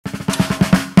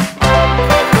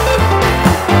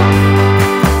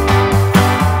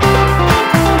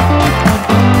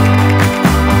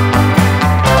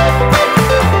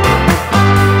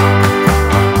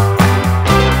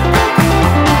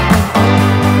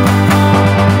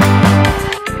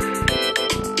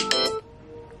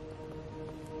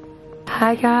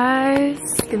Hi guys,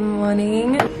 good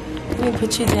morning. Let me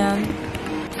put you down.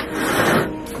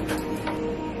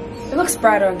 It looks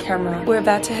brighter on camera. We're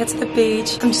about to head to the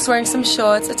beach. I'm just wearing some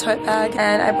shorts, a tote bag,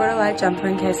 and I brought a light jumper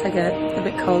in case I get a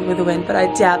bit cold with the wind, but I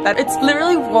doubt that. It's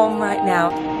literally warm right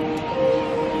now.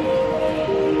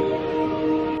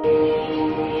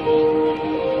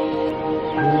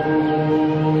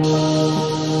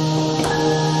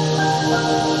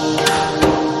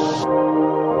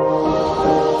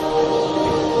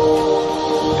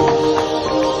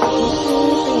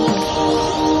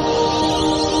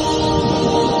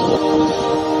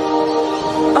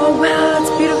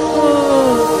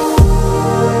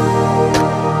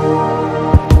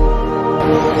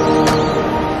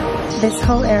 This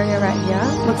whole area right here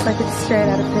looks like it's straight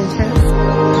out of Pinterest.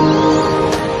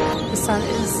 The sun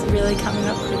is really coming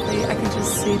up quickly. I can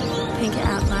just see the pink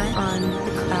outline on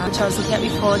the cloud, which I was looking at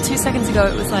before. 2 seconds ago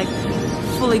it was like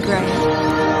fully grey.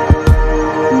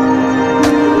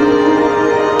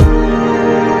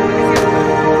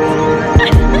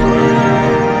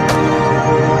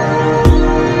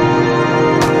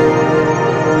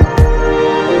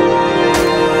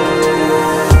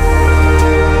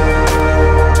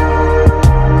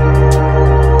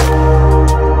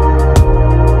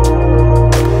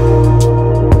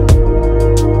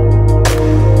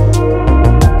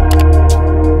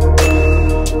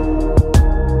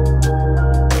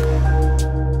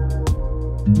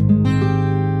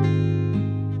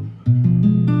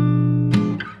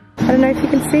 I don't know if you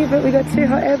can see, but we got 2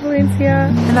 hot air balloons here.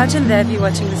 Imagine their view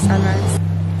watching the sunrise.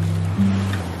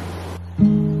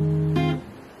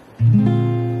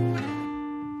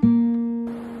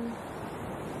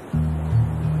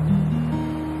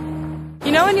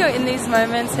 You know when you're in these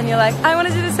moments and you're like, I want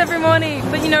to do this every morning,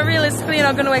 but you know realistically you're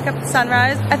not going to wake up at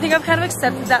sunrise. I think I've kind of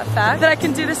accepted that fact that I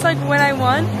can do this like when I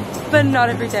want, but not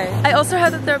every day. I also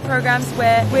heard that there are programs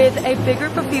where with a big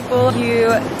group of people you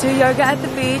do yoga at the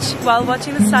beach while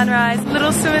watching the sunrise,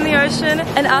 little swim in the ocean,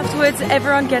 and afterwards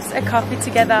everyone gets a coffee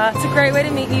together. It's a great way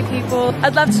to meet new people.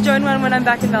 I'd love to join one when I'm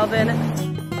back in Melbourne.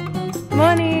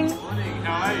 Morning. Morning,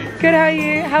 how are you? Good, how are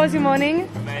you? How was your morning?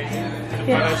 Amazing.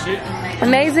 Yeah. Photo shoot?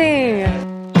 Amazing.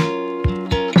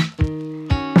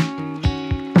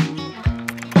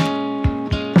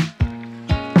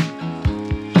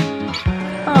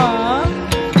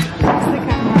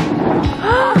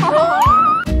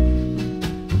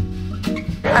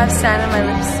 I have sand on my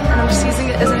lips and I'm just using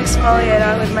it as an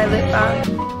exfoliator with my lip balm.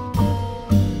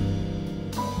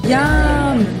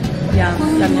 Yum! Yum,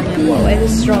 yum, yum, yum. Whoa, it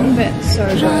is strong but so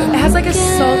good. It has like a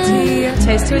salty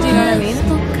taste to it, do you know what I mean?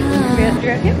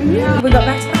 Yeah. We got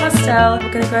back to the hostel.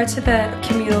 We're gonna go to the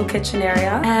communal kitchen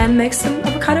area and make some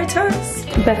avocado toast.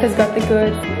 Beth has got the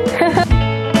goods.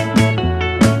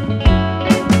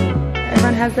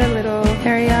 Everyone has their little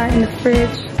area in the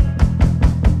fridge.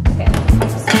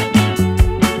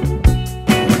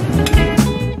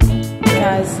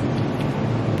 Guys,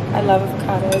 I love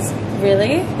avocados.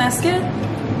 Really? Basket?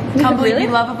 Can't believe you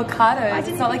love avocados.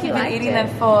 It's not like you've been eating them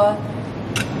for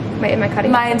Wait, am I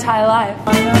cutting? my entire life.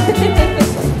 There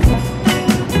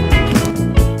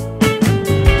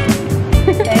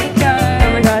you go.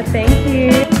 Oh my god, thank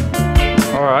you.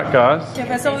 Alright guys. Yeah,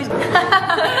 that's always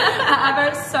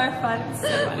Avo is so fun. It's so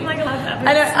funny. Like I love that.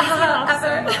 I know.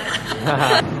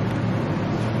 Avo.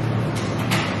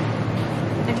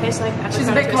 It tastes like She's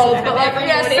a bit cold, but like,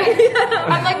 yes.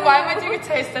 I'm like, why am I doing a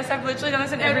taste test? I've literally done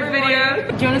this in every video.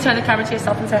 Do you want to turn the camera to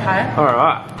yourself and say hi?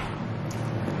 Alright.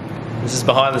 This is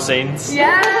behind the scenes.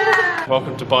 Yeah!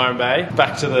 Welcome to Byron Bay.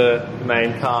 Back to the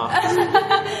main car.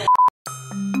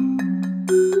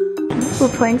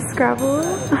 We're playing Scrabble.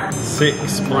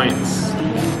 6 points.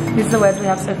 These are the words we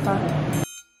have so far.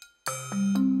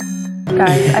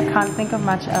 Guys, I can't think of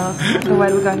much else. The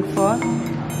word we're going for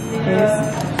is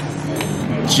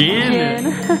Gin.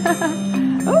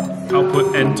 I'll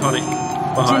put N tonic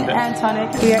behind Gin it. and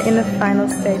tonic. We are in the final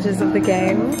stages of the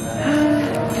game.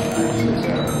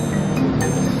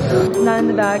 Not in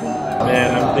the bag.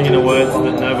 Man, I'm thinking of words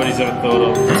that nobody's ever thought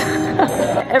of.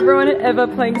 Everyone ever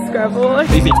playing Scrabble.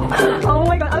 Oh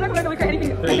my god, I'm not gonna create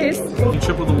anything like this. You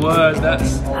triple the word,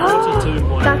 that's 42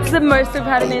 points. That's the most we've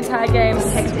had in the entire game.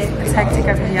 It's hectic. It's hectic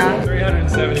over here.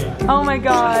 370. Oh my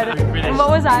god. And what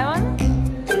was I on?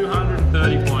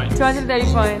 230 points. 230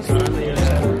 points.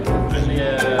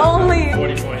 Only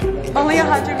 40 points. Only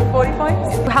 140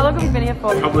 points? How long have we been here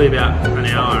for? Probably about an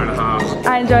hour and a half.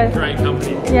 I enjoyed it. Great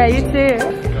company. Yeah, you too.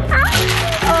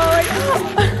 Oh my god.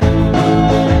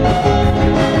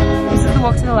 This is the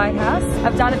walk to the lighthouse.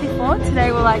 I've done it before.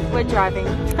 Today we're driving.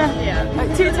 Yeah.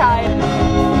 I'm too tired.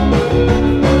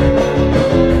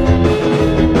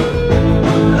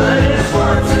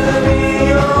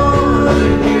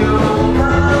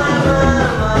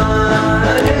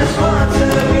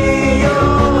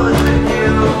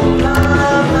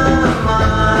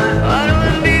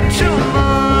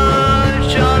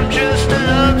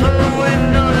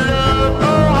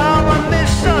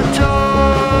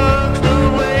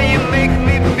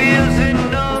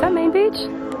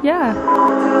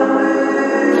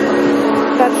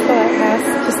 That's the lighthouse,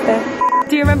 just there.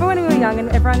 Do you remember when we were young and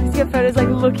everyone used to get photos like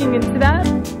looking into that?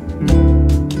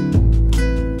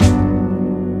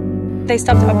 They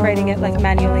stopped operating it like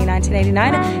manually in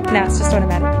 1989, now it's just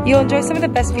automatic. You'll enjoy some of the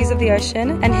best views of the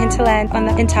ocean and hinterland on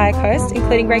the entire coast,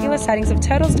 including regular sightings of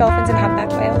turtles, dolphins and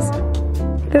humpback whales.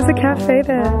 There's a cafe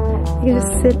there. You can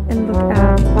just sit and look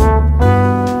out.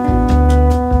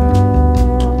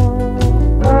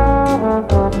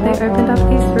 They opened up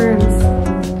these rooms.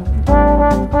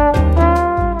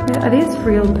 Are these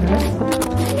real birds?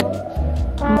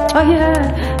 Oh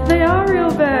yeah, they are real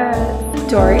birds.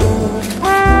 Dory?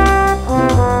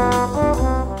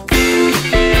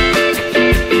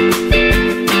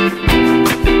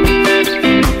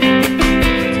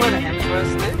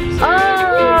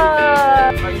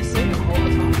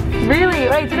 Really?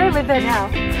 Wait, do they live there now?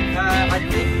 I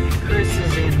think Chris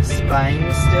is in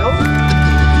Spain still.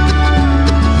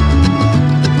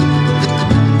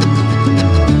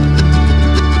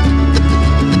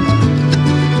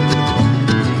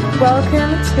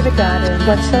 Welcome to the garden.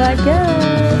 What shall I get?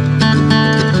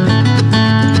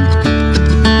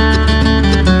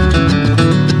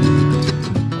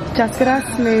 Just got our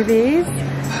smoothies.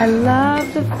 I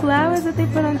love the flowers that they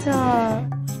put on top.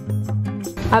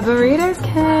 Our burritos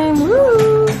came,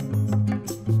 woo!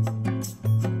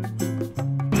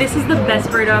 This is the best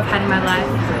burrito I've had in my life.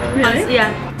 Really? Honestly,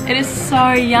 yeah. It is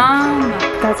so yum.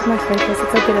 That's my focus,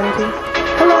 it's like good energy.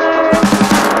 Hello!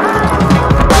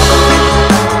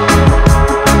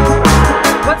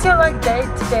 What's your like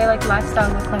day-to-day like lifestyle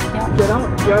look like here? Get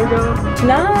up, yoga,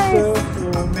 nice!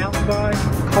 surf or mountain bike,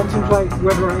 contemplate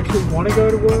whether I actually want to go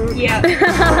to work. Yeah.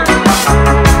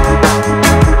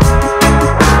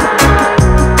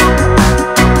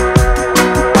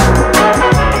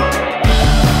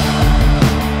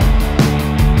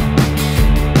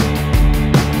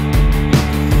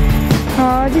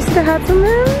 Oh, do you see the hats on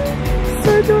them?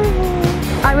 So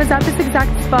adorable. I was at this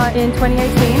exact spot in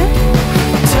 2018.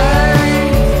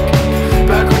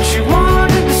 We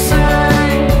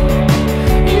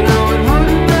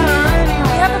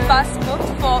have a bus booked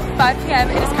for 5 p.m.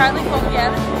 It is currently 4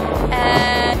 p.m.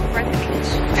 and we're at the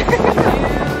beach.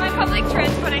 My public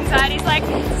transport anxiety is like,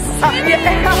 It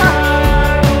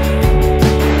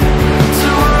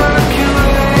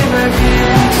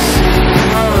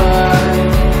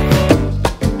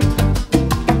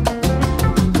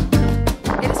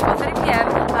is 4:30 p.m.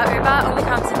 Our Uber only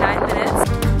comes in 9 minutes.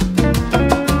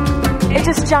 It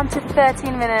just jumped to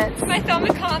 13 minutes. my thumb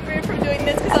can't move from doing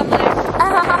this because I'm like...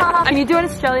 Can you do an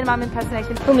Australian mum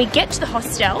impersonation? When we get to the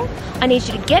hostel, I need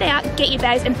you to get out, get your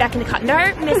bags and back in the car.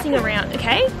 No messing around,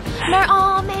 okay? No,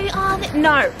 oh, maybe, oh,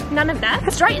 no, none of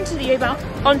that. Straight into the Uber,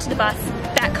 onto the bus,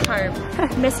 back home.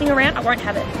 Messing around, I won't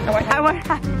have it. I won't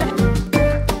have it.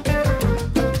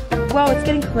 Whoa, it's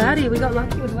getting cloudy. We got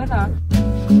lucky with weather.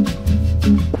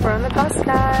 We're on the bus,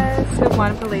 guys. The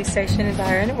one police station in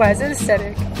Byron. Why is it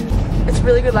aesthetic? It's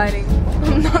really good lighting.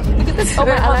 Look at this. Oh,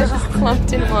 my eyelashes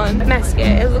clumped in one.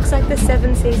 Mascara, it looks like the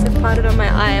 7 seas have parted on my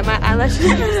eye and my eyelashes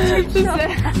are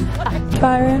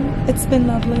Byron, it's been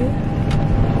lovely.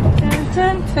 Dun,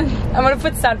 dun, dun. I'm gonna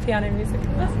put sad piano music.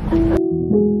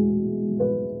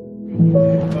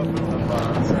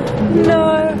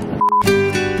 No.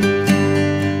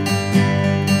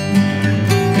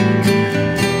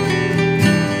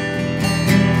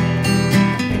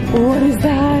 What is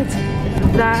that?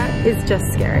 That is just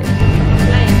scary.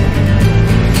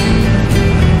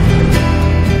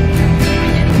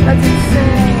 That's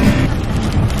insane.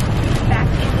 back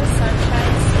in the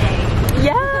Sunshine State.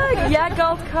 Yeah,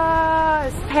 Gold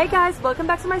Coast. Hey guys, welcome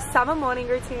back to my summer morning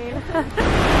routine.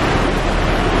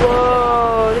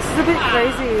 Whoa, this is a bit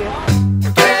crazy.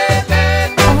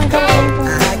 Oh my god.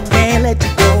 I can't let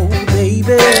you go,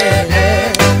 baby.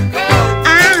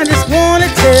 I just wanna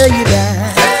tell you that.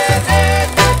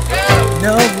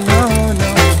 No, no, no,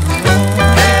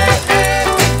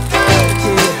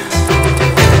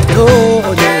 no.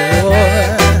 Yeah.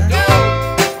 No, no.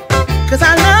 'Cause I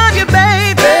love